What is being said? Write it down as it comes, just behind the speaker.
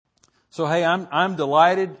So hey, I'm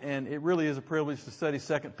delighted, and it really is a privilege to study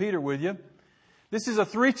 2 Peter with you. This is a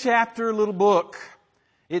 3-chapter little book.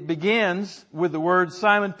 It begins with the word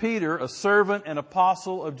Simon Peter, a servant and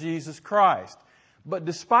apostle of Jesus Christ. But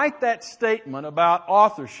despite that statement about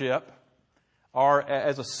authorship, or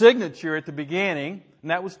as a signature at the beginning,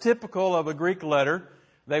 and that was typical of a Greek letter,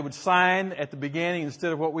 they would sign at the beginning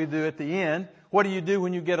instead of what we do at the end. What do you do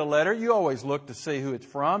when you get a letter? You always look to see who it's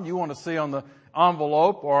from. You want to see on the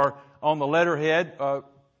envelope or on the letterhead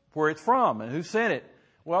where it's from and who sent it.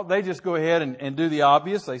 Well, they just go ahead and do the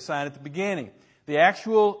obvious. They sign at the beginning. The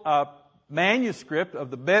actual manuscript of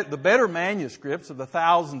the better manuscripts of the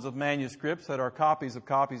thousands of manuscripts that are copies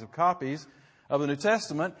of the New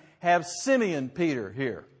Testament have Simeon Peter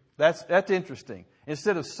here. That's interesting.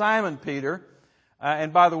 Instead of Simon Peter,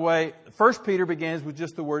 and by the way, 1 Peter begins with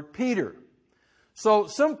just the word Peter. So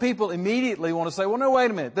some people immediately want to say, well, no, wait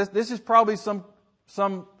a minute. This is probably some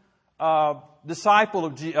disciple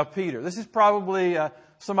of Peter. This is probably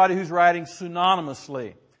somebody who's writing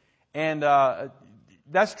synonymously. And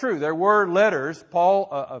that's true. There were letters.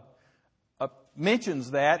 Paul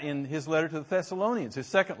mentions that in his letter to the Thessalonians, his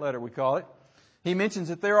second letter we call it. He mentions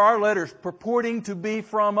that there are letters purporting to be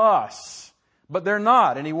from us, but they're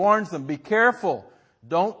not. And he warns them, be careful.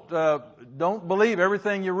 Don't believe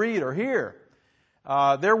everything you read or hear.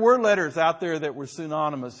 There were letters out there that were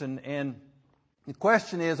synonymous, and the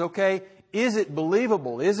question is, okay, is it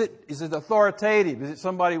believable? Is it authoritative? Is it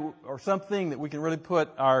somebody or something that we can really put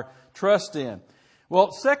our trust in?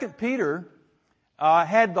 Well, 2 Peter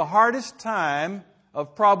had the hardest time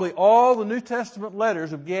of probably all the New Testament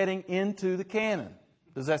letters of getting into the canon.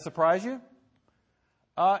 Does that surprise you?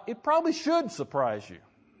 It probably should surprise you,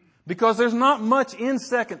 because there's not much in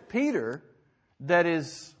 2 Peter that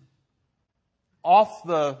is off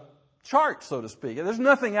the chart, so to speak. There's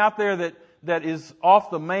nothing out there that is off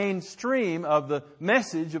the mainstream of the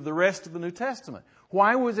message of the rest of the New Testament.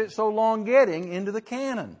 Why was it so long getting into the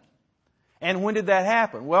canon? And when did that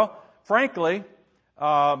happen? Well, frankly,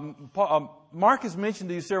 Mark has mentioned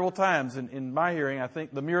to you several times in my hearing, I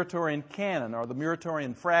think, the Muratorian canon or the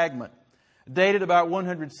Muratorian fragment, dated about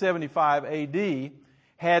 175 A.D.,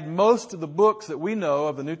 had most of the books that we know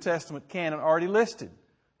of the New Testament canon already listed.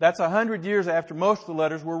 That's 100 years after most of the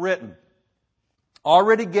letters were written.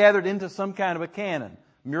 Already gathered into some kind of a canon.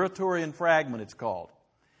 Muratorian fragment, it's called.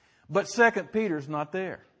 But 2 Peter's not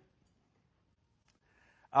there.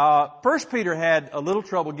 1 Peter had a little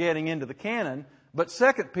trouble getting into the canon, but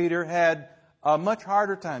 2 Peter had a much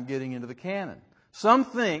harder time getting into the canon. Some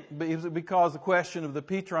think it was because the question of the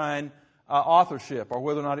Petrine authorship, or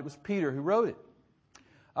whether or not it was Peter who wrote it.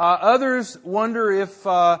 Others wonder if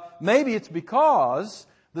maybe it's because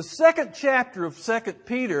the second chapter of 2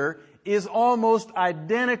 Peter is almost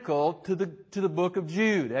identical to the book of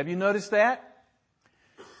Jude. Have you noticed that?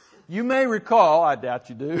 You may recall, I doubt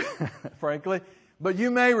you do, frankly, but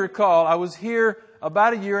you may recall I was here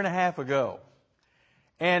about a year and a half ago.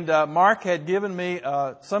 And Mark had given me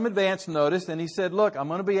some advance notice, and he said, look, I'm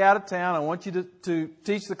going to be out of town. I want you to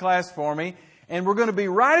teach the class for me. And we're going to be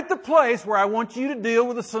right at the place where I want you to deal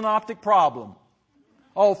with the synoptic problem.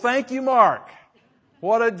 Oh, thank you, Mark.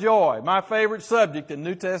 What a joy. My favorite subject in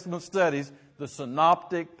New Testament studies, the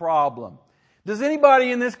synoptic problem. Does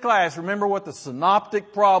anybody in this class remember what the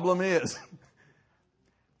synoptic problem is?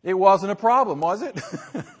 It wasn't a problem, was it?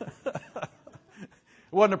 It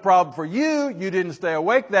wasn't a problem for you. You didn't stay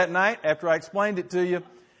awake that night after I explained it to you.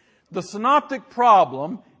 The synoptic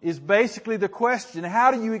problem is basically the question, how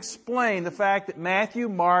do you explain the fact that Matthew,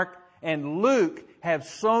 Mark, and Luke have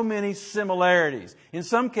so many similarities? In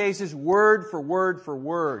some cases, word for word for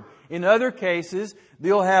word. In other cases,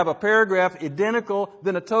 they'll have a paragraph identical,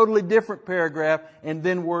 then a totally different paragraph, and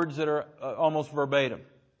then words that are almost verbatim.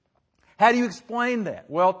 How do you explain that?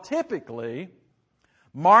 Well, typically,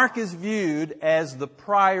 Mark is viewed as the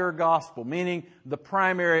prior gospel, meaning the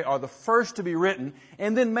primary or the first to be written,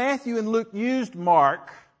 and then Matthew and Luke used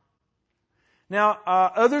Mark. Now,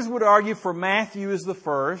 others would argue for Matthew is the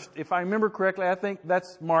first. If I remember correctly, I think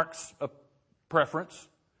that's Mark's preference.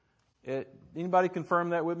 Anybody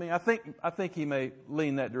confirm that with me? I think he may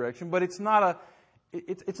lean that direction, but it's not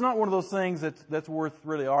one of those things that's worth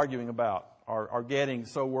really arguing about or getting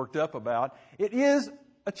so worked up about. It is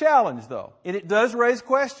a challenge, though, and it does raise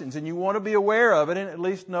questions, and you want to be aware of it and at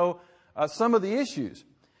least know some of the issues.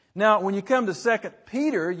 Now, when you come to 2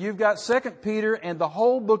 Peter, you've got 2 Peter and the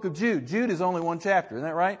whole book of Jude. Jude is only one chapter, isn't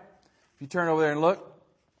that right? If you turn over there and look.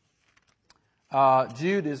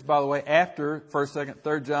 Jude is, by the way, after 1st, 2nd,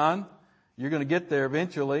 3rd John. You're going to get there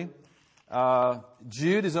eventually.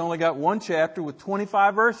 Jude has only got one chapter with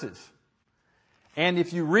 25 verses. And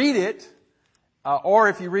if you read it, or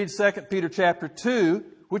if you read 2 Peter chapter 2,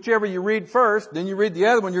 whichever you read first, then you read the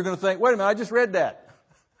other one, you're going to think, wait a minute, I just read that.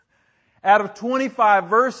 Out of 25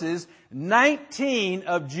 verses, 19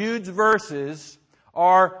 of Jude's verses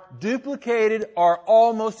are duplicated or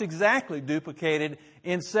almost exactly duplicated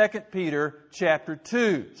in 2 Peter chapter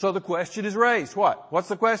 2. So the question is raised. What? What's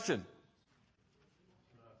the question?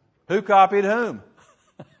 Who copied whom?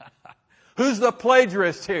 Who's the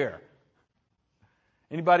plagiarist here?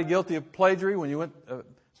 Anybody guilty of plagiarism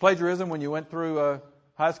when you went through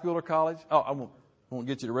high school or college? Oh, I won't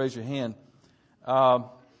get you to raise your hand.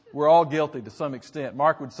 We're all guilty to some extent.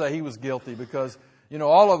 Mark would say he was guilty because,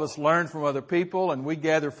 all of us learn from other people and we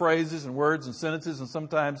gather phrases and words and sentences and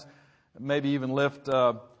sometimes maybe even lift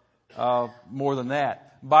more than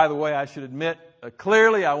that. By the way, I should admit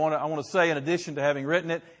clearly, I want to say, in addition to having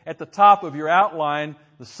written it, at the top of your outline,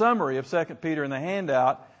 the summary of 2 Peter in the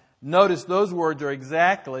handout, notice those words are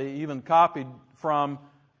exactly even copied from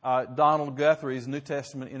Donald Guthrie's New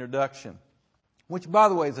Testament introduction, which, by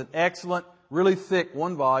the way, is an excellent, really thick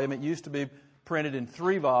one volume. It used to be printed in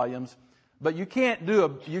 3 volumes, but you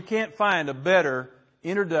can't find a better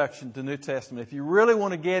introduction to New Testament. If you really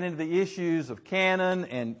want to get into the issues of canon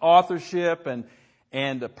and authorship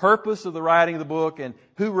and the purpose of the writing of the book and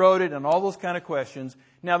who wrote it and all those kind of questions.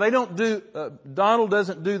 Now, Donald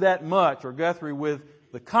doesn't do that much, or Guthrie, with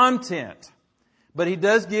the content, but he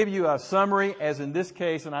does give you a summary, as in this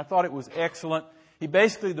case, and I thought it was excellent. He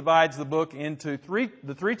basically divides the book into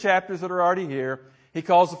the 3 chapters that are already here. He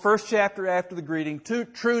calls the first chapter after the greeting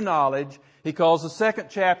true knowledge. He calls the second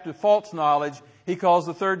chapter false knowledge. He calls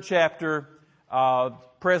the third chapter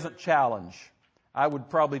present challenge. I would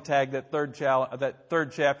probably tag that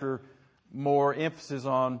third chapter more emphasis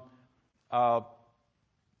on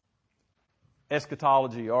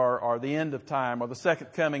eschatology or the end of time or the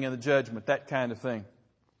second coming and the judgment, that kind of thing.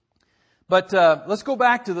 But let's go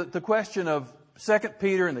back to the question of 2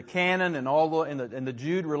 Peter and the canon and and the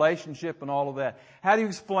Jude relationship and all of that. How do you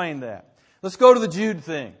explain that? Let's go to the Jude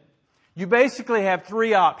thing. You basically have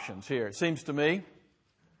 3 options here, it seems to me.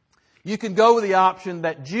 You can go with the option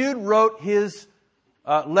that Jude wrote his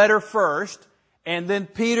letter first, and then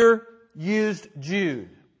Peter used Jude.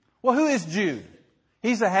 Well, who is Jude?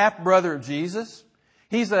 He's a half-brother of Jesus.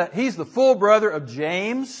 He's the full brother of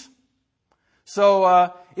James.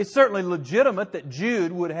 So it's certainly legitimate that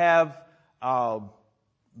Jude would have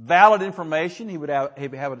valid information. He would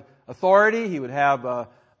have authority. He would have a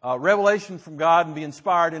revelation from God and be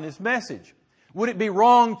inspired in his message. Would it be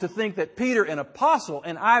wrong to think that Peter, an apostle,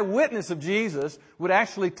 an eyewitness of Jesus, would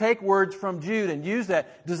actually take words from Jude and use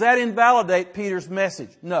that? Does that invalidate Peter's message?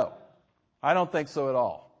 No, I don't think so at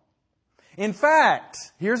all. In fact,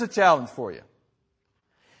 here's a challenge for you.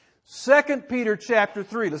 2 Peter chapter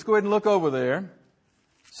 3, let's go ahead and look over there.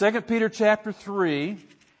 2 Peter chapter 3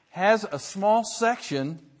 has a small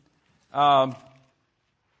section. Where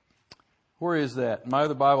is that? My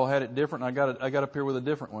other Bible had it different. I got up here with a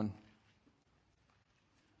different one.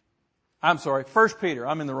 I'm sorry, 1 Peter.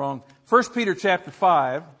 I'm in the wrong. 1 Peter chapter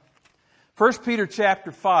 5. 1 Peter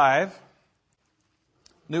chapter 5.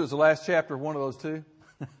 Knew it was the last chapter of one of those two.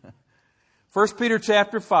 1 Peter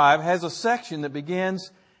chapter 5 has a section that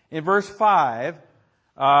begins in verse 5.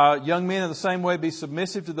 Young men in the same way be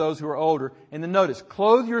submissive to those who are older. And then notice,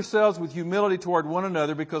 clothe yourselves with humility toward one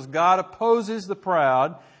another, because God opposes the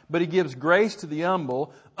proud, but He gives grace to the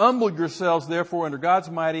humble. Humble yourselves therefore under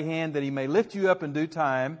God's mighty hand, that He may lift you up in due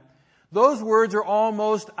time. Those words are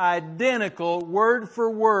almost identical, word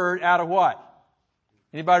for word, out of what?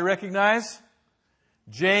 Anybody recognize?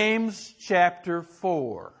 James chapter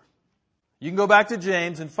 4. You can go back to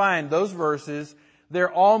James and find those verses.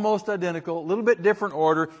 They're almost identical, a little bit different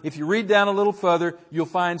order. If you read down a little further, you'll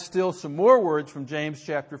find still some more words from James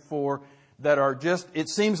chapter 4 that are just, it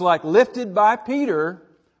seems like, lifted by Peter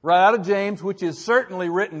right out of James, which is certainly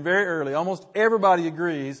written very early. Almost everybody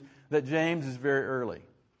agrees that James is very early.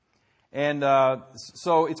 And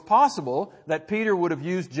so it's possible that Peter would have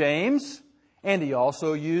used James, and he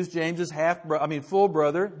also used James's full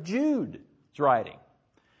brother Jude's writing.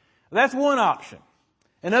 That's one option.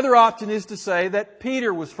 Another option is to say that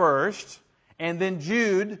Peter was first, and then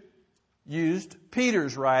Jude used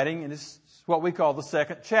Peter's writing, and it's what we call the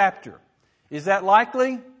second chapter. Is that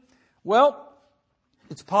likely? Well,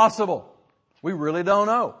 it's possible. We really don't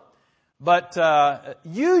know. But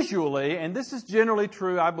usually, and this is generally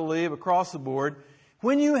true, I believe, across the board,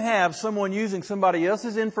 when you have someone using somebody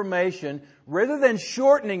else's information, rather than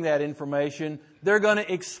shortening that information, they're going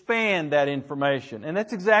to expand that information. And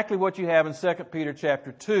that's exactly what you have in 2 Peter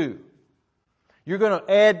chapter 2. You're going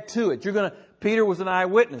to add to it. You're going to Peter was an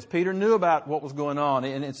eyewitness. Peter knew about what was going on.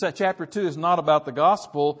 And chapter 2 is not about the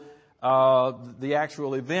gospel, the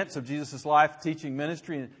actual events of Jesus' life, teaching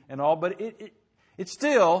ministry and all, but it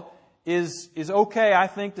still is okay, I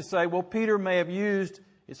think, to say, well, Peter may have used,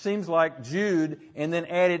 it seems like, Jude and then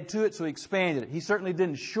added to it, so he expanded it. He certainly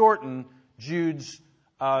didn't shorten Jude's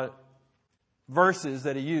verses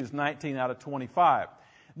that he used, 19 out of 25.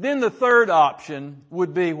 Then the third option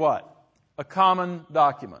would be what? A common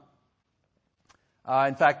document.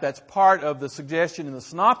 In fact, that's part of the suggestion in the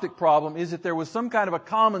synoptic problem, is that there was some kind of a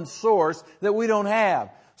common source that we don't have.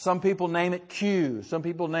 Some people name it Q. Some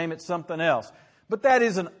people name it something else. But that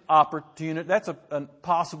is an opportunity. That's a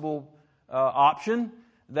possible option,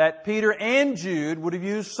 that Peter and Jude would have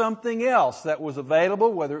used something else that was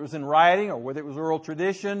available, whether it was in writing or whether it was oral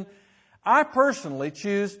tradition. I personally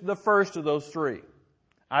choose the first of those three.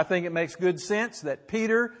 I think it makes good sense that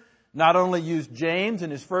Peter not only used James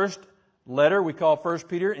in his first letter we call 1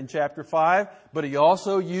 Peter in chapter 5, but he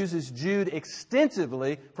also uses Jude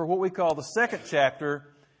extensively for what we call the second chapter.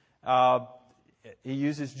 He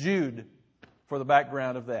uses Jude for the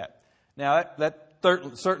background of that. Now, that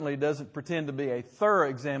certainly doesn't pretend to be a thorough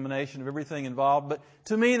examination of everything involved, but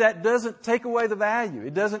to me that doesn't take away the value.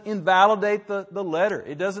 It doesn't invalidate the letter.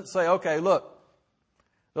 It doesn't say, okay, look,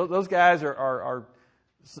 those guys are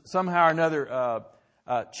somehow or another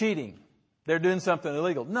cheating. They're doing something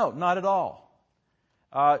illegal. No, not at all.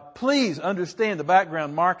 Please understand the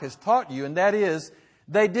background Mark has taught you, and that is,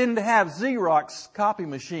 they didn't have Xerox copy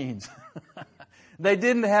machines. They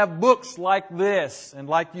didn't have books like this and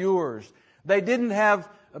like yours. They didn't have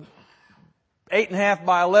 8.5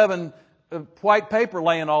 by 11 white paper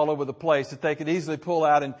laying all over the place that they could easily pull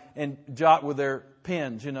out and jot with their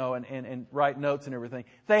pens, and write notes and everything.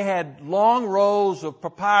 They had long rolls of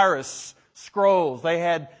papyrus scrolls. They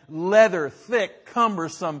had leather, thick,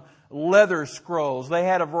 cumbersome leather scrolls. They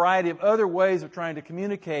had a variety of other ways of trying to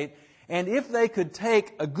communicate. And if they could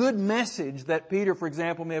take a good message that Peter, for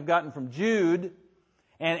example, may have gotten from Jude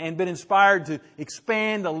and been inspired to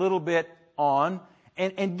expand a little bit on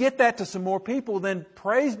and get that to some more people, then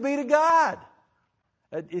praise be to God.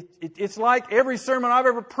 It's like every sermon I've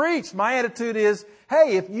ever preached. My attitude is,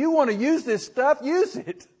 hey, if you want to use this stuff, use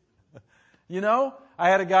it. I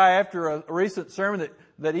had a guy after a recent sermon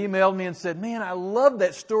that emailed me and said, man, I love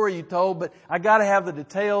that story you told, but I got to have the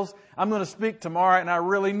details. I'm going to speak tomorrow and I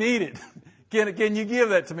really need it. Can you give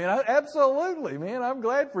that to me? And absolutely, man. I'm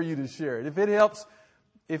glad for you to share it.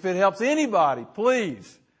 If it helps anybody,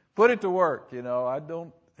 please put it to work. I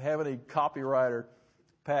don't have any copyright or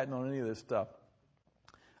patent on any of this stuff.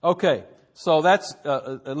 Okay, so that's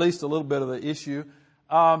at least a little bit of the issue.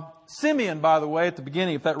 Simeon, by the way, at the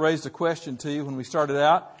beginning, if that raised a question to you when we started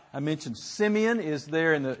out, I mentioned Simeon is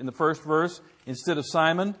there in the first verse instead of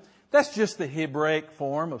Simon. That's just the Hebraic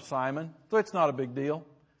form of Simon, so it's not a big deal.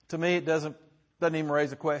 To me, it doesn't even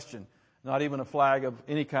raise a question, not even a flag of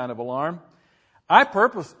any kind of alarm. I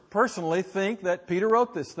personally think that Peter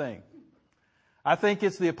wrote this thing. I think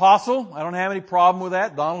it's the apostle. I don't have any problem with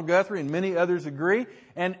that. Donald Guthrie and many others agree.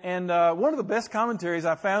 And one of the best commentaries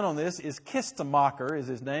I found on this is Kistemaker is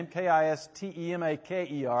his name,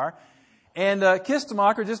 Kistemaker. And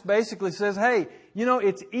Kistemaker just basically says, hey,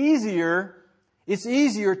 it's easier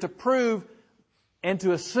to prove and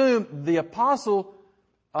to assume the apostle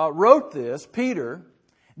wrote this, Peter,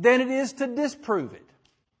 than it is to disprove it.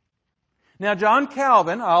 Now, John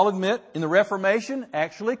Calvin, I'll admit, in the Reformation,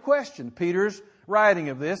 actually questioned Peter's writing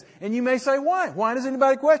of this. And you may say, why? Why does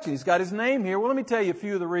anybody question? He's got his name here. Well, let me tell you a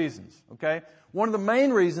few of the reasons. Okay? One of the main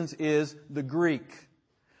reasons is the Greek.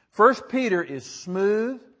 1 Peter is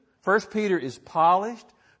smooth. 1 Peter is polished.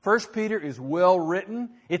 1 Peter is well written.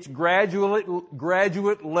 It's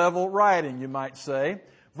graduate level writing, you might say.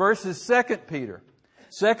 Versus 2 Peter.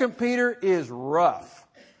 2 Peter is rough.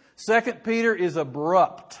 2 Peter is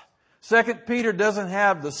abrupt. 2 Peter doesn't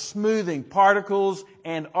have the smoothing particles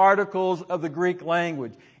and articles of the Greek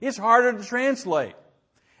language. It's harder to translate.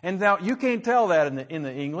 And now, you can't tell that in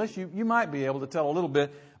the English. You might be able to tell a little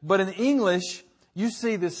bit. But in English, you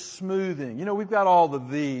see this smoothing. We've got all the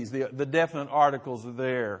these, the definite articles are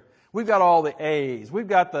there. We've got all the A's. We've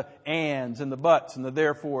got the ands and the buts and the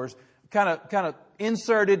therefores kind of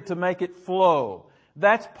inserted to make it flow.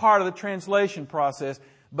 That's part of the translation process.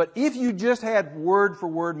 But if you just had word for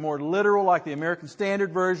word more literal, like the American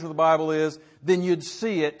Standard Version of the Bible is, then you'd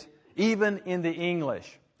see it even in the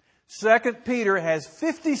English. 2 Peter has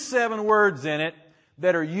 57 words in it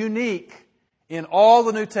that are unique in all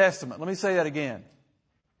the New Testament. Let me say that again.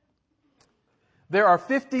 There are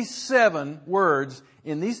 57 words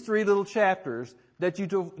in these 3 little chapters that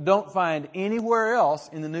you don't find anywhere else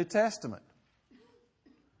in the New Testament.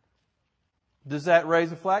 Does that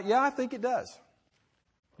raise a flag? Yeah, I think it does.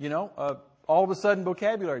 All of a sudden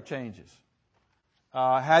vocabulary changes.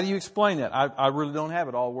 How do you explain that? I really don't have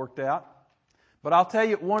it all worked out. But I'll tell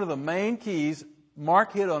you one of the main keys,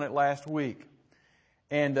 Mark hit on it last week.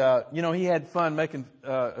 And, he had fun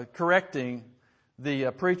correcting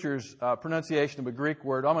the preacher's pronunciation of a Greek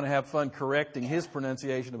word. I'm going to have fun correcting his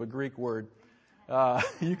pronunciation of a Greek word.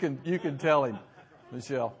 You can tell him,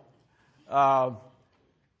 Michelle.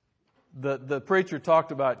 The preacher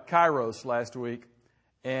talked about kairos last week,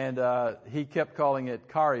 and he kept calling it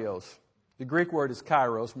karios. The Greek word is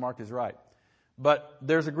kairos. Mark is right. But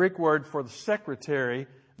there's a Greek word for the secretary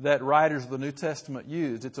that writers of the New Testament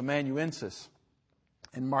used. It's amanuensis.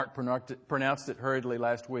 And Mark pronounced it hurriedly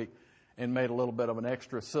last week and made a little bit of an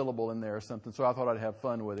extra syllable in there or something. So I thought I'd have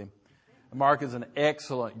fun with him. Mark is an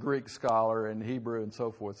excellent Greek scholar and Hebrew and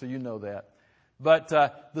so forth, so you know that. But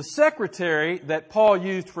the secretary that Paul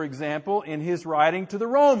used, for example, in his writing to the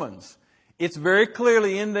Romans, it's very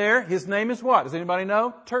clearly in there. His name is what? Does anybody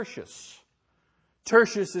know? Tertius.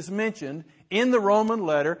 Tertius is mentioned in the Roman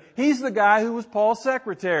letter. He's the guy who was Paul's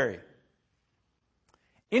secretary.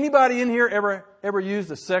 Anybody in here ever used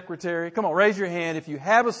a secretary? Come on, raise your hand if you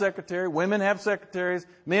have a secretary. Women have secretaries.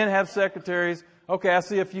 Men have secretaries. Okay, I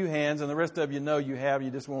see a few hands, and the rest of you know you have. You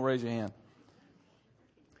just won't raise your hand.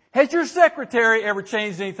 Has your secretary ever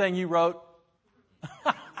changed anything you wrote?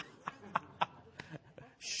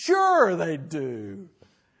 Sure they do.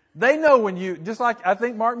 They know when just like I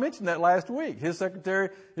think Mark mentioned that last week. His secretary,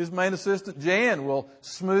 his main assistant, Jan, will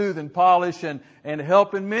smooth and polish and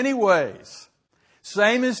help in many ways.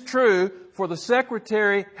 Same is true for the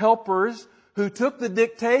secretary helpers who took the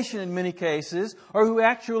dictation in many cases, or who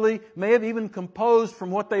actually may have even composed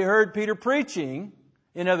from what they heard Peter preaching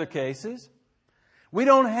in other cases. We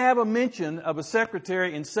don't have a mention of a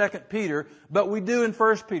secretary in 2 Peter, but we do in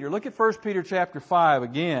 1 Peter. Look at 1 Peter chapter 5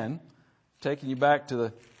 again, taking you back to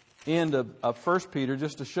the end of 1 Peter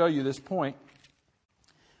just to show you this point.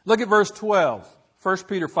 Look at verse 12, 1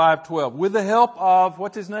 Peter 5:12. With the help of,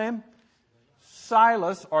 what's his name?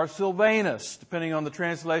 Silas or Silvanus, depending on the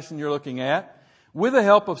translation you're looking at. With the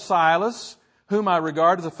help of Silas, whom I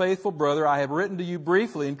regard as a faithful brother, I have written to you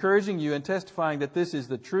briefly, encouraging you and testifying that this is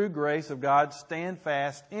the true grace of God. Stand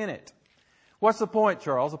fast in it. What's the point,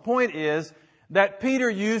 Charles? The point is that Peter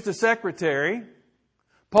used a secretary.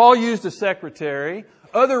 Paul used a secretary.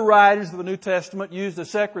 Other writers of the New Testament used a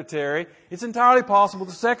secretary. It's entirely possible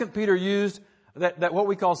the 2 Peter used that what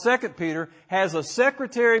we call 2 Peter has a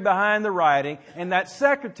secretary behind the writing, and that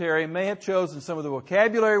secretary may have chosen some of the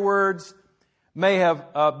vocabulary words, may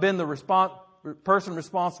have been the person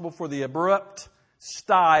responsible for the abrupt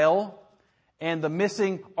style and the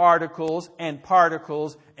missing articles and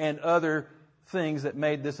particles and other things that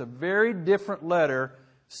made this a very different letter,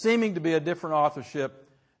 seeming to be a different authorship,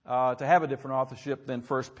 to have a different authorship than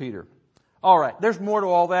 1 Peter. All right, there's more to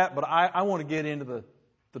all that, but I want to get into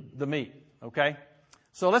the meat. Okay?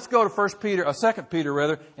 So let's go to 2 Peter,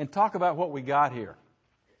 and talk about what we got here.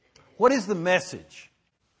 What is the message?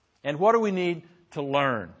 And what do we need to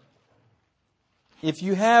learn? If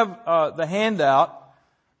you have the handout,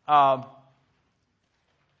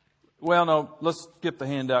 let's skip the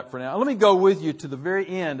handout for now. Let me go with you to the very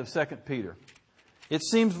end of 2 Peter. It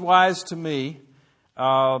seems wise to me,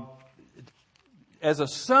 as a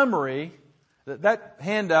summary, that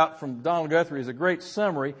handout from Donald Guthrie is a great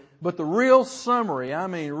summary, but the real summary, I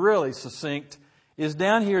mean really succinct, is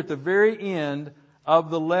down here at the very end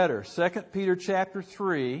of the letter. 2 Peter chapter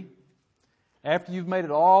 3, after you've made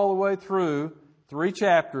it all the way through 3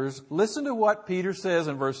 chapters, listen to what Peter says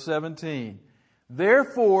in verse 17.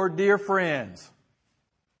 Therefore, dear friends,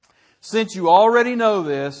 since you already know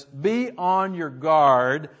this, be on your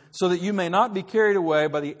guard so that you may not be carried away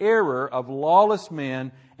by the error of lawless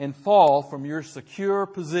men and fall from your secure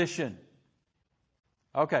position.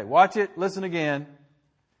 Okay, watch it. Listen again.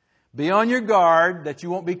 Be on your guard that you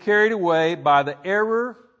won't be carried away by the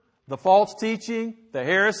error, the false teaching, the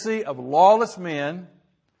heresy of lawless men.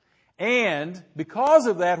 And because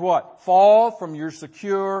of that, what? Fall from your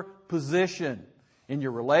secure position in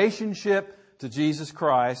your relationship to Jesus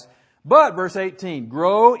Christ. But, verse 18,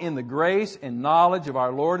 grow in the grace and knowledge of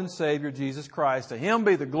our Lord and Savior Jesus Christ. To Him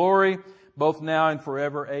be the glory both now and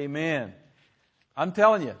forever. Amen. I'm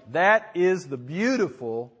telling you, that is the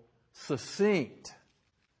beautiful, succinct,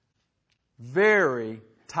 very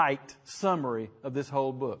tight summary of this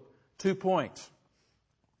whole book. 2 points.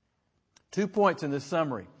 2 points in this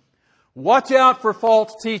summary. Watch out for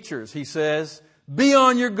false teachers, he says. Be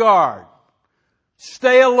on your guard.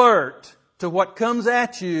 Stay alert to what comes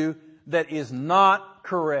at you that is not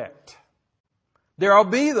correct. There will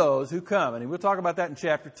be those who come, and we'll talk about that in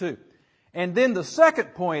chapter 2. And then the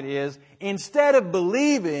second point is, instead of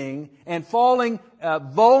believing and falling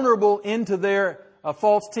vulnerable into their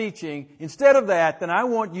false teaching, instead of that, then I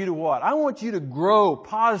want you to what? I want you to grow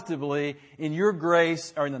positively in your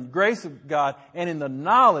grace, or in the grace of God, and in the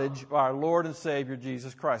knowledge of our Lord and Savior,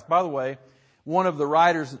 Jesus Christ. By the way, one of the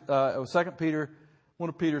writers of 2 Peter, one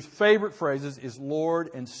of Peter's favorite phrases is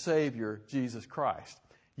Lord and Savior, Jesus Christ.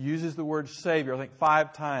 He uses the word Savior, I think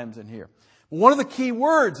 5 times in here. One of the key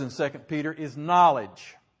words in 2 Peter is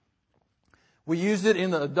knowledge. We used it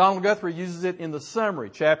Donald Guthrie uses it in the summary.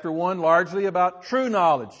 Chapter 1, largely about true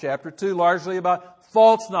knowledge. Chapter 2, largely about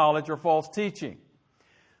false knowledge or false teaching.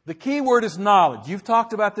 The key word is knowledge. You've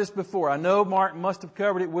talked about this before. I know Mark must have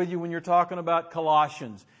covered it with you when you're talking about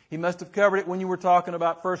Colossians. He must have covered it when you were talking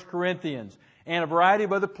about 1 Corinthians and a variety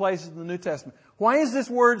of other places in the New Testament. Why is this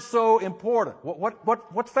word so important?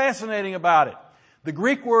 What's fascinating about it? The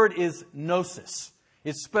Greek word is gnosis.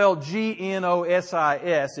 It's spelled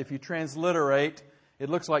G-N-O-S-I-S. If you transliterate, it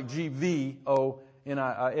looks like G-V-O-N-I-S-I-S.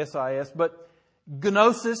 But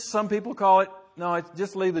gnosis, some people call it,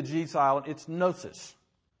 just leave the G silent. It's gnosis.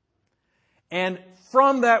 And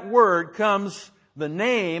from that word comes the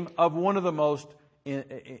name of one of the most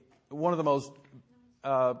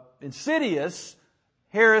insidious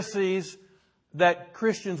heresies that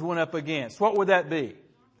Christians went up against. What would that be?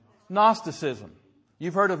 Gnosticism.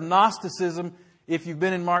 You've heard of Gnosticism. If you've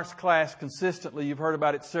been in Mark's class consistently, you've heard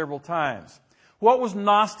about it several times. What was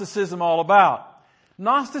Gnosticism all about?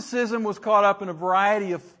 Gnosticism was caught up in a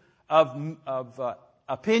variety of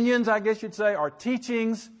opinions, I guess you'd say, or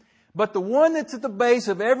teachings. But the one that's at the base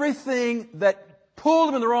of everything that pulled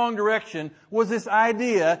them in the wrong direction was this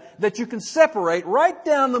idea that you can separate right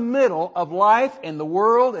down the middle of life and the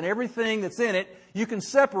world and everything that's in it. You can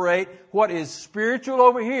separate what is spiritual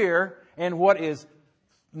over here and what is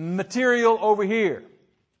material over here.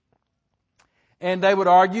 And they would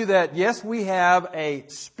argue that, yes, we have a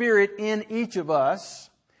spirit in each of us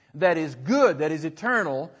that is good, that is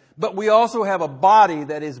eternal, but we also have a body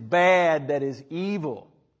that is bad, that is evil.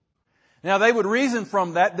 Now, they would reason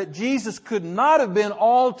from that Jesus could not have been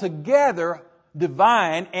altogether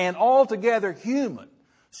divine and altogether human.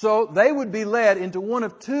 So they would be led into one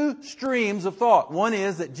of 2 streams of thought. One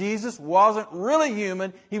is that Jesus wasn't really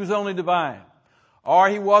human, He was only divine. Or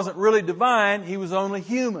He wasn't really divine, He was only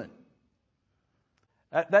human.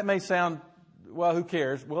 That may sound, well, who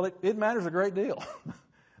cares? Well, it matters a great deal.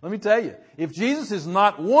 Let me tell you, if Jesus is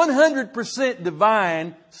not 100%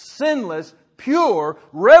 divine, sinless, pure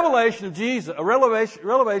revelation of Jesus, a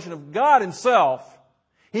revelation of God Himself,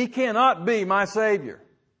 He cannot be my Savior.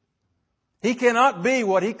 He cannot be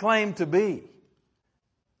what He claimed to be.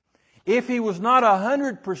 If He was not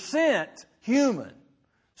 100% human,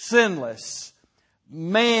 sinless,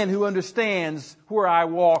 man who understands where I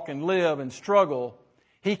walk and live and struggle,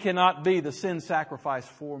 He cannot be the sin sacrifice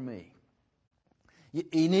for me.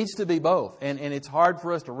 He needs to be both. And it's hard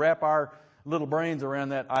for us to wrap our little brains around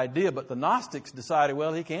that idea, but the Gnostics decided,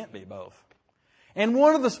 well, He can't be both. And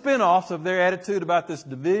one of the spin-offs of their attitude about this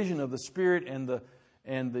division of the spirit and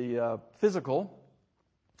the physical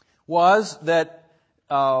was that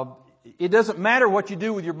it doesn't matter what you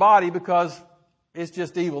do with your body because it's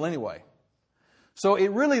just evil anyway. So it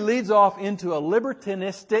really leads off into a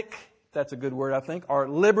libertinistic, that's a good word I think, or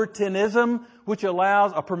libertinism, which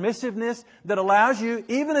allows a permissiveness that allows you,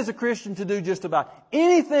 even as a Christian, to do just about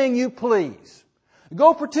anything you please.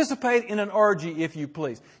 Go participate in an orgy if you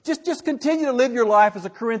please. Just continue to live your life as a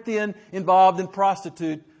Corinthian involved in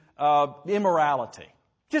prostitute immorality.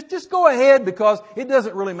 Just go ahead because it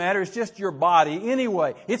doesn't really matter. It's just your body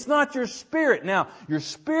anyway. It's not your spirit. Now, your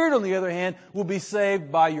spirit, on the other hand, will be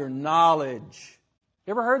saved by your knowledge.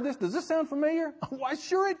 You ever heard this? Does this sound familiar? Why,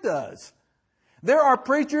 sure it does. There are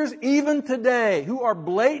preachers even today who are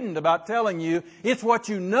blatant about telling you it's what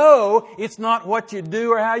you know, it's not what you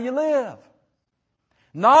do or how you live.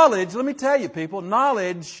 Knowledge, let me tell you people,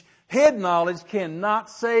 head knowledge cannot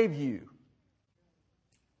save you.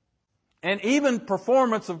 And even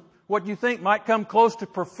performance of what you think might come close to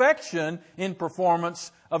perfection in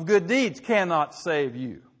performance of good deeds cannot save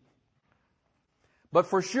you. But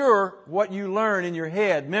for sure, what you learn in your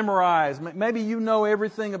head, memorize, maybe you know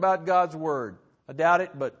everything about God's Word. I doubt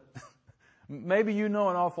it, but maybe you know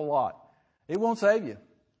an awful lot. It won't save you.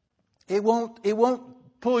 It won't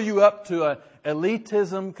pull you up to an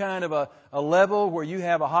elitism kind of a level where you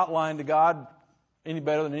have a hotline to God any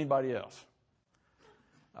better than anybody else.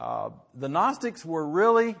 The Gnostics were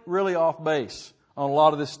really, really off base on a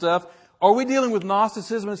lot of this stuff. Are we dealing with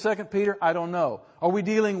Gnosticism in 2 Peter? I don't know. Are we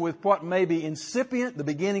dealing with what may be incipient, the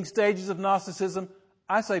beginning stages of Gnosticism?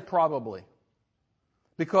 I say probably.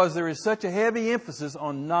 Because there is such a heavy emphasis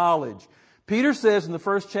on knowledge. Peter says in the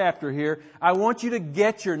first chapter here, I want you to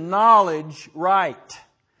get your knowledge right.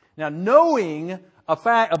 Now, knowing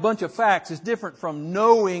a bunch of facts is different from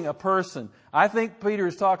knowing a person. I think Peter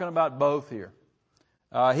is talking about both here.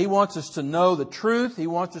 He wants us to know the truth. He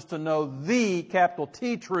wants us to know the, capital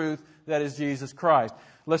T, truth, that is Jesus Christ.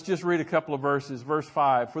 Let's just read a couple of verses. Verse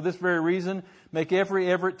 5. For this very reason, make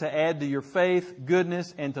every effort to add to your faith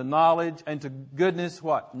goodness, and to knowledge, and to goodness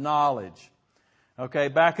what? Knowledge. Okay,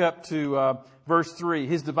 back up to verse 3.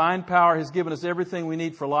 His divine power has given us everything we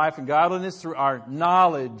need for life and godliness through our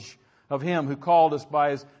knowledge of Him who called us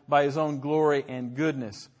by His own glory and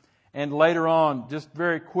goodness. And later on, just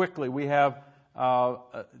very quickly, we have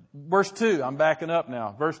verse 2. I'm backing up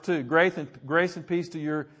now. Verse 2. Grace and peace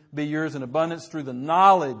be yours in abundance through the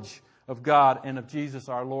knowledge of God and of Jesus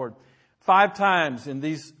our Lord. 5 times in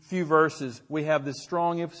these few verses, we have this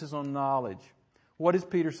strong emphasis on knowledge. What is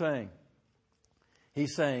Peter saying?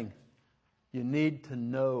 He's saying, you need to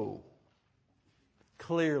know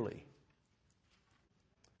clearly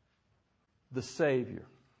the Savior.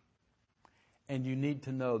 And you need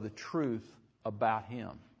to know the truth about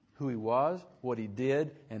Him. Who He was, what He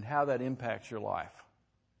did, and how that impacts your life.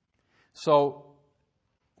 So,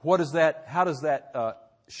 how does that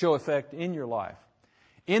show effect in your life?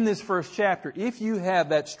 In this first chapter, if you have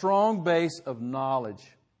that strong base of knowledge,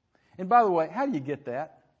 and by the way, how do you get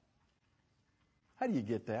that? How do you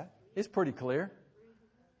get that? It's pretty clear.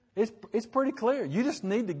 It's pretty clear. You just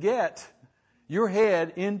need to get your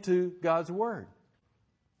head into God's Word.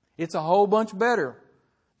 It's a whole bunch better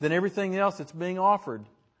than everything else that's being offered,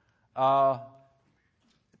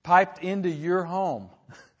 piped into your home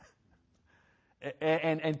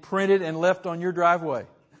and printed and left on your driveway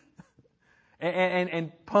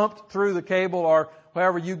and pumped through the cable or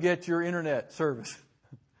however you get your internet service.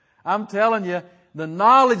 I'm telling you, the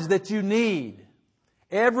knowledge that you need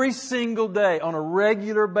every single day on a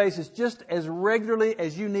regular basis, just as regularly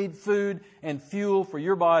as you need food and fuel for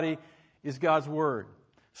your body, is God's Word.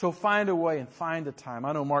 So find a way and find a time.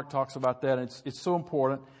 I know Mark talks about that, and it's so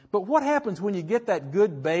important. But what happens when you get that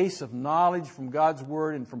good base of knowledge from God's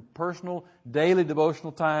Word and from personal, daily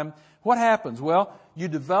devotional time? What happens? Well, you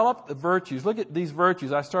develop the virtues. Look at these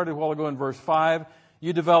virtues. I started a while ago in verse 5.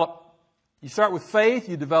 You start with faith,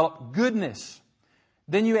 you develop goodness.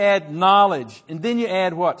 Then you add knowledge. And then you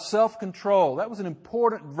add what? Self-control. That was an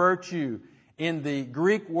important virtue in the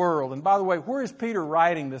Greek world. And by the way, where is Peter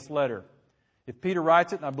writing this letter? If Peter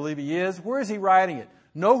writes it, and I believe he is, where is he writing it?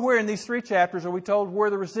 Nowhere in these 3 chapters are we told where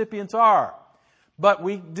the recipients are. But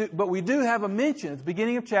we do have a mention. At the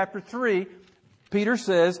beginning of chapter 3, Peter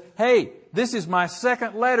says, hey, this is my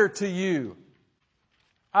second letter to you.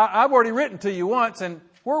 I've already written to you once, and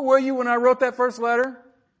where were you when I wrote that first letter?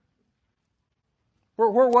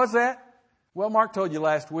 Where was that? Well, Mark told you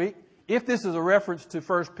last week. If this is a reference to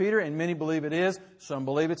 1 Peter, and many believe it is, some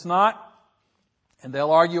believe it's not, and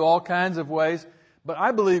they'll argue all kinds of ways, but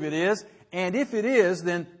I believe it is. And if it is,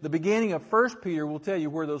 then the beginning of 1 Peter will tell you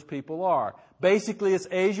where those people are. Basically, it's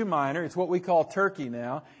Asia Minor. It's what we call Turkey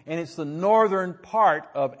now, and it's the northern part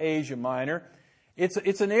of Asia Minor.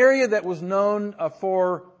 It's an area that was known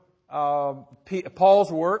for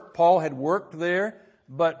Paul's work. Paul had worked there,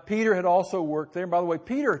 but Peter had also worked there. And by the way,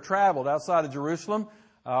 Peter traveled outside of Jerusalem.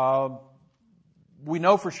 We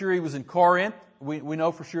know for sure he was in Corinth. We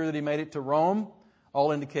know for sure that he made it to Rome.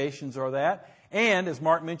 All indications are that. And, as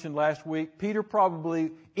Mark mentioned last week, Peter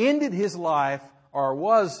probably ended his life or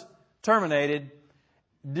was terminated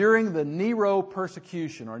during the Nero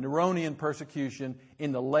persecution or Neronian persecution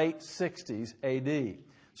in the late 60s A.D.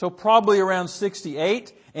 So probably around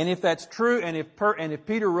 68. And if that's true, and if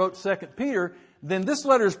Peter wrote 2 Peter, then this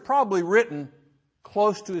letter is probably written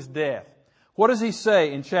close to his death. What does he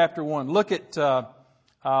say in chapter 1? Look at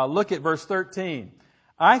verse 13.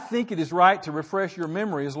 I think it is right to refresh your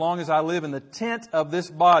memory as long as I live in the tent of this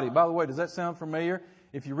body. By the way, does that sound familiar?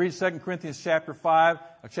 If you read 2 Corinthians chapter 5,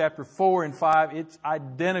 or chapter 4 and 5, it's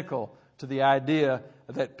identical to the idea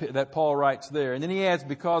that Paul writes there. And then he adds,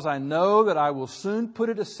 because I know that I will soon put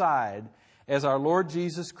it aside as our Lord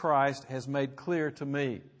Jesus Christ has made clear to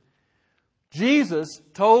me. Jesus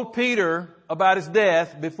told Peter about his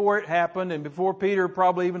death before it happened and before Peter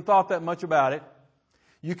probably even thought that much about it.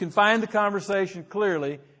 You can find the conversation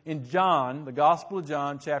clearly in John, the Gospel of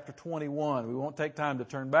John, chapter 21. We won't take time to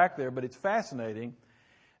turn back there, but it's fascinating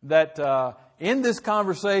that in this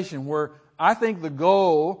conversation where I think the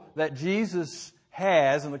goal that Jesus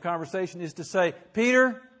has in the conversation is to say,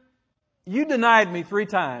 Peter, you denied me 3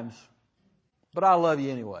 times, but I love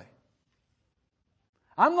you anyway.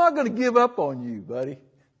 I'm not going to give up on you, buddy.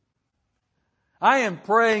 I am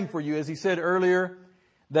praying for you, as he said earlier,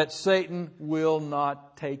 that Satan will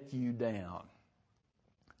not take you down.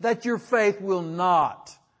 That your faith will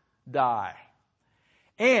not die.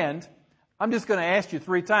 And I'm just going to ask you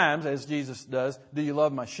 3 times, as Jesus does, do you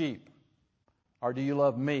love my sheep? Or do you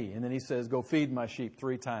love me? And then he says, go feed my sheep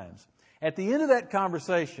 3 times. At the end of that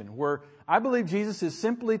conversation, where I believe Jesus is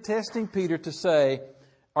simply testing Peter to say,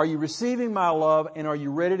 are you receiving my love and are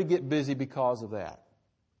you ready to get busy because of that?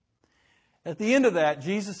 At the end of that,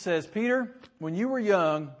 Jesus says, Peter, when you were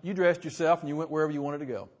young, you dressed yourself and you went wherever you wanted to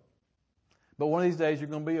go. But one of these days you're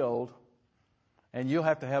going to be old and you'll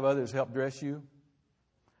have to have others help dress you.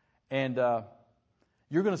 And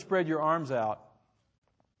you're going to spread your arms out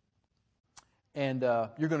and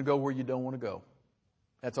you're going to go where you don't want to go.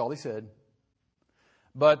 That's all he said.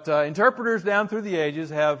 But interpreters down through the ages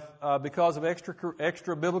have, because of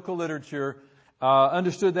extra biblical literature,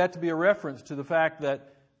 understood that to be a reference to the fact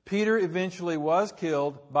that Peter eventually was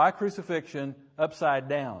killed by crucifixion upside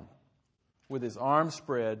down, with his arms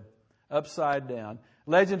spread upside down.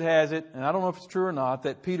 Legend has it, and I don't know if it's true or not,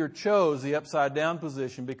 that Peter chose the upside down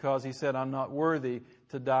position because he said, I'm not worthy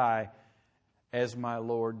to die as my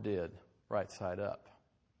Lord did, right side up.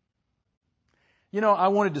 You know, I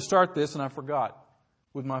wanted to start this and I forgot,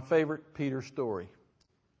 with my favorite Peter story.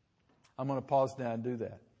 I'm going to pause now and do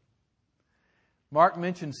that. Mark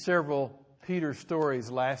mentioned several Peter stories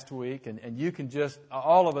last week, and you can just,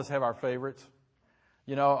 all of us have our favorites.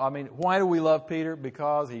 You know, I mean, why do we love Peter?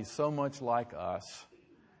 Because he's so much like us.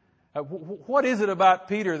 What is it about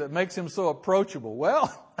Peter that makes him so approachable?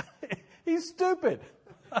 Well, he's stupid.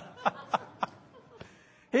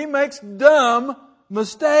 He makes dumb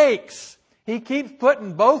mistakes. He keeps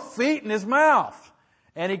putting both feet in his mouth,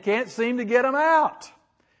 and he can't seem to get them out.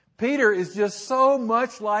 Peter is just so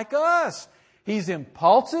much like us. He's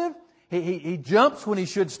impulsive. He jumps when he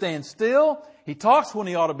should stand still. He talks when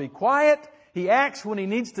he ought to be quiet. He acts when he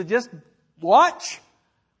needs to just watch.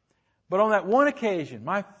 But on that one occasion,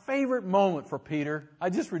 my favorite moment for Peter, I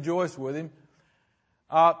just rejoiced with him.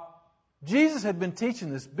 Jesus had been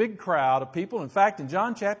teaching this big crowd of people. In fact, in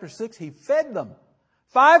John chapter 6, he fed them.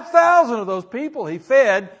 5,000 of those people he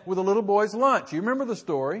fed with a little boy's lunch. You remember the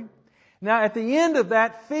story? Now, at the end of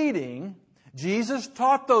that feeding, Jesus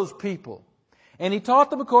taught those people. And he taught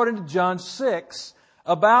them, according to John 6,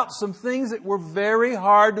 about some things that were very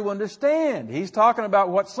hard to understand. He's talking about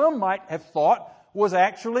what some might have thought was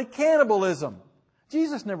actually cannibalism.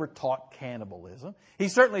 Jesus never taught cannibalism. He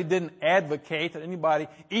certainly didn't advocate that anybody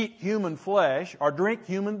eat human flesh or drink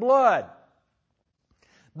human blood.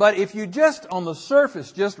 But if you just, on the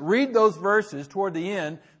surface, just read those verses toward the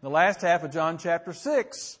end, the last half of John chapter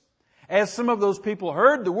 6, as some of those people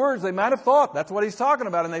heard the words, they might have thought that's what he's talking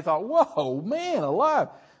about. And they thought, whoa, man alive,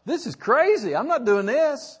 this is crazy. I'm not doing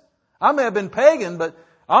this. I may have been pagan, but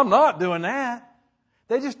I'm not doing that.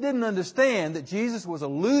 They just didn't understand that Jesus was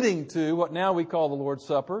alluding to what now we call the Lord's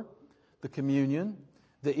Supper, the communion,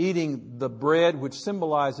 the eating the bread which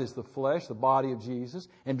symbolizes the flesh, the body of Jesus,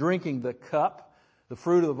 and drinking the cup, the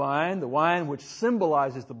fruit of the wine which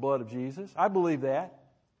symbolizes the blood of Jesus. I believe that.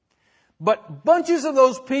 But bunches of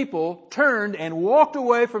those people turned and walked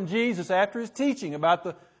away from Jesus after his teaching about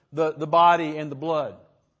the body and the blood.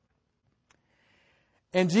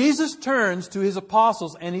 And Jesus turns to his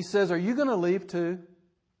apostles and he says, are you going to leave too?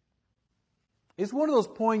 It's one of those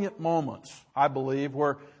poignant moments, I believe,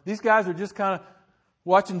 where these guys are just kind of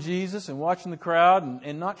watching Jesus and watching the crowd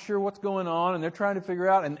and not sure what's going on, and they're trying to figure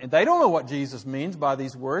out, and they don't know what Jesus means by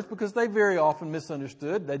these words because they very often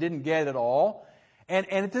misunderstood. They didn't get it all. And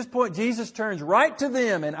at this point, Jesus turns right to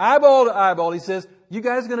them and eyeball to eyeball, he says, you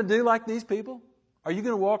guys going to do like these people? Are you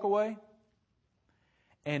going to walk away?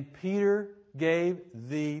 And Peter gave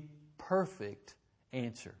the perfect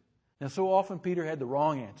answer. Now, so often Peter had the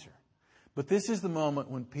wrong answer. But this is the moment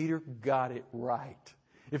when Peter got it right.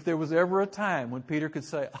 If there was ever a time when Peter could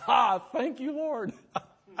say, thank you, Lord.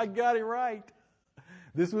 I got it right.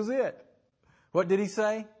 This was it. What did he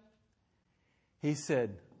say? He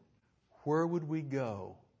said, where would we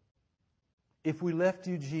go? If we left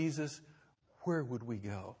you, Jesus, where would we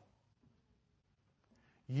go?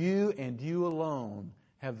 You and you alone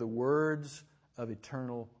have the words of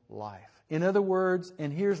eternal life. In other words,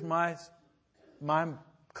 and here's my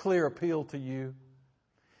clear appeal to you.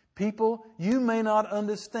 People, you may not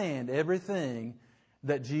understand everything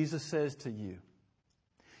that Jesus says to you.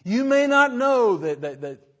 You may not know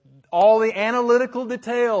that all the analytical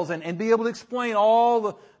details and be able to explain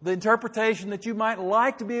all the interpretation that you might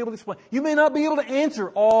like to be able to explain. You may not be able to answer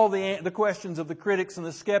all the questions of the critics and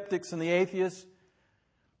the skeptics and the atheists.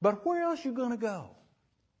 But where else are you going to go?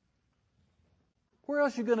 Where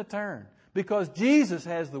else are you going to turn? Because Jesus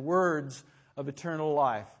has the words of eternal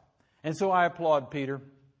life. And so I applaud Peter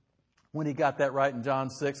when he got that right in John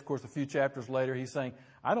 6. Of course, a few chapters later, he's saying,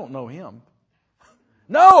 I don't know him.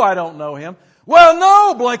 No, I don't know him. Well,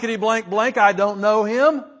 no, blankety blank blank, I don't know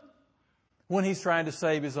him. When he's trying to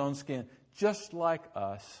save his own skin. Just like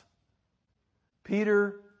us.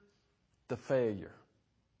 Peter, the failure.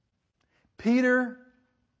 Peter,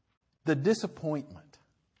 the disappointment.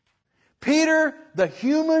 Peter, the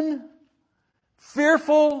human,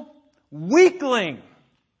 fearful weakling.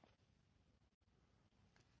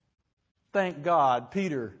 Thank God,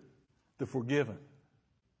 Peter, the forgiven.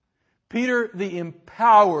 Peter, the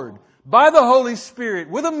empowered by the Holy Spirit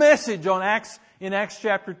with a message in Acts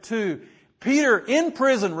chapter 2. Peter in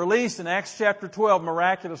prison, released in Acts chapter 12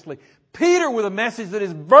 miraculously. Peter with a message that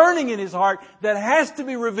is burning in his heart that has to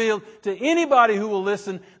be revealed to anybody who will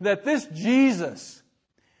listen, that this Jesus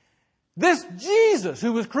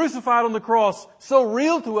who was crucified on the cross, so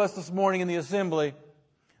real to us this morning in the assembly,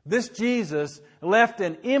 this Jesus left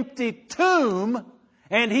an empty tomb,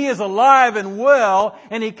 and He is alive and well,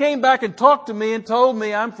 and He came back and talked to me and told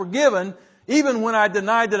me I'm forgiven, even when I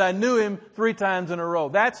denied that I knew Him 3 times in a row.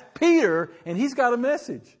 That's Peter, and he's got a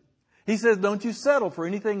message. He says, don't you settle for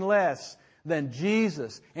anything less than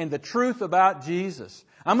Jesus and the truth about Jesus.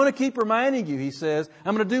 I'm going to keep reminding you, he says.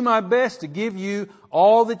 I'm going to do my best to give you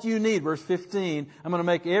all that you need. Verse 15, I'm going to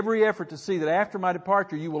make every effort to see that after my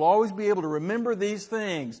departure, you will always be able to remember these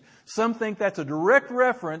things. Some think that's a direct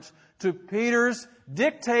reference to Peter's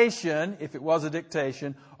dictation, if it was a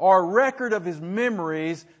dictation, or record of his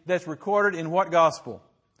memories that's recorded in what gospel?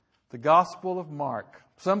 The Gospel of Mark.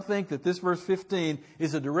 Some think that this verse 15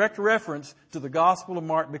 is a direct reference to the Gospel of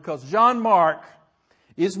Mark because John Mark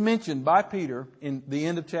is mentioned by Peter in the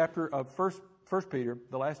end of chapter of First Peter,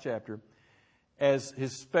 the last chapter, as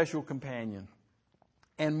his special companion.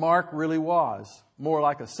 And Mark really was more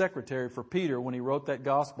like a secretary for Peter when he wrote that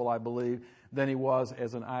gospel, I believe, than he was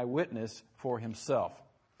as an eyewitness for himself.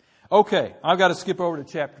 Okay, I've got to skip over to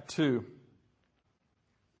chapter 2.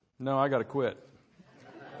 No, I got to quit.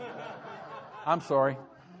 I'm sorry.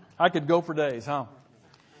 I could go for days, huh?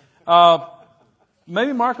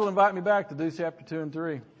 Maybe Mark will invite me back to do chapter 2 and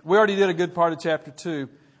 3. We already did a good part of chapter 2.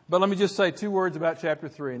 But let me just say 2 words about chapter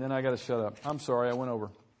 3, and then I got to shut up. I'm sorry, I went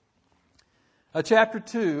over. Chapter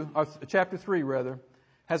 3,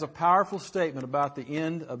 has a powerful statement about the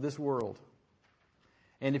end of this world.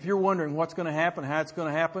 And if you're wondering what's going to happen, how it's going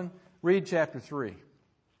to happen, read chapter 3.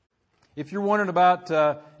 If you're wondering about,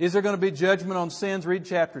 is there going to be judgment on sins, read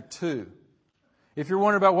chapter 2. If you're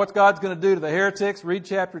wondering about what God's going to do to the heretics, read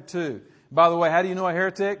chapter 2. By the way, how do you know a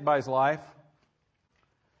heretic? By his life.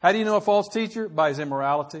 How do you know a false teacher? By his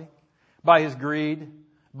immorality, by his greed,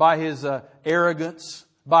 by his arrogance,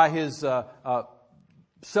 by his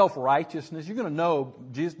self-righteousness. You're going to know,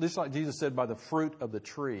 just like Jesus said, by the fruit of the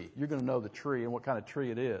tree. You're going to know the tree and what kind of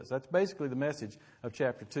tree it is. That's basically the message of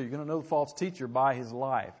chapter 2. You're going to know the false teacher by his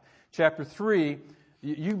life. Chapter 3,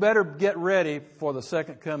 you better get ready for the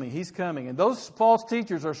second coming. He's coming. And those false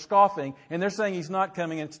teachers are scoffing, and they're saying He's not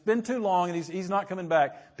coming, and it's been too long, and He's not coming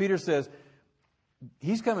back. Peter says,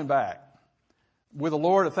 He's coming back. With the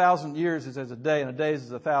Lord, 1,000 years is as a day, and a day is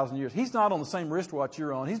as 1,000 years. He's not on the same wristwatch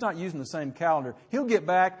you're on. He's not using the same calendar. He'll get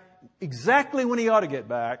back exactly when He ought to get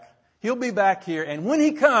back. He'll be back here, and when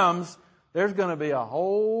He comes, there's going to be a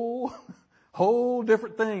whole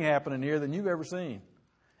different thing happening here than you've ever seen.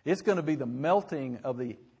 It's going to be the melting of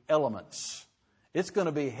the elements. It's going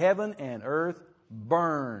to be heaven and earth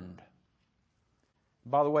burned.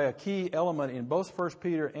 By the way, a key element in both 1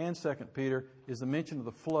 Peter and 2 Peter is the mention of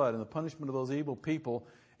the flood and the punishment of those evil people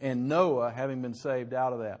and Noah having been saved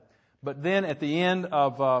out of that. But then at the end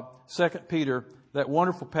of 2 Peter, that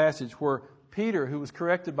wonderful passage where Peter, who was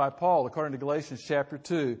corrected by Paul, according to Galatians chapter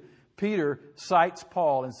 2, Peter cites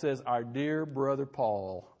Paul and says, our dear brother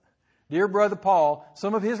Paul. Dear brother Paul,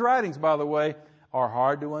 some of his writings, by the way, are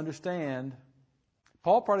hard to understand.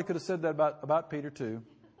 Paul probably could have said that about Peter too.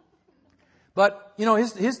 But,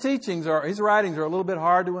 his teachings his writings are a little bit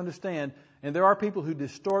hard to understand, and there are people who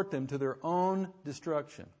distort them to their own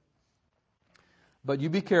destruction. But you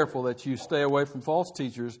be careful that you stay away from false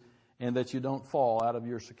teachers and that you don't fall out of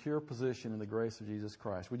your secure position in the grace of Jesus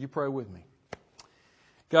Christ. Would you pray with me?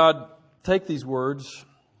 God, take these words,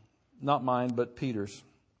 not mine, but Peter's,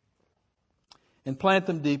 and plant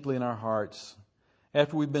them deeply in our hearts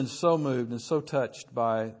after we've been so moved and so touched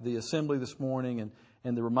by the assembly this morning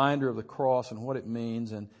and the reminder of the cross and what it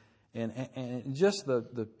means and just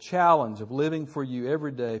the challenge of living for you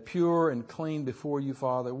every day, pure and clean before you,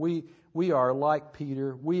 Father, we are like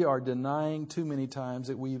Peter. We are denying too many times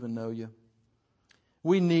that we even know you.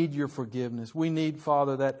 We need your forgiveness. We need,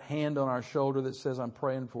 Father, that hand on our shoulder that says, I'm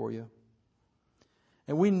praying for you.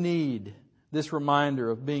 And we need this reminder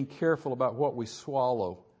of being careful about what we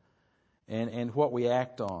swallow and what we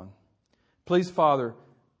act on. Please, Father,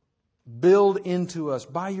 build into us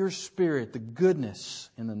by your Spirit the goodness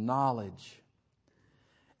and the knowledge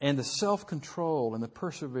and the self-control and the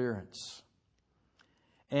perseverance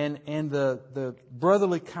and the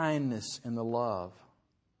brotherly kindness and the love.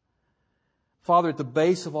 Father, at the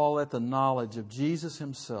base of all that, the knowledge of Jesus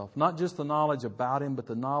Himself. Not just the knowledge about Him, but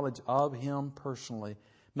the knowledge of Him personally.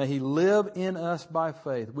 May He live in us by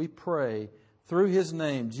faith. We pray through His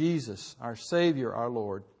name, Jesus, our Savior, our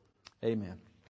Lord. Amen.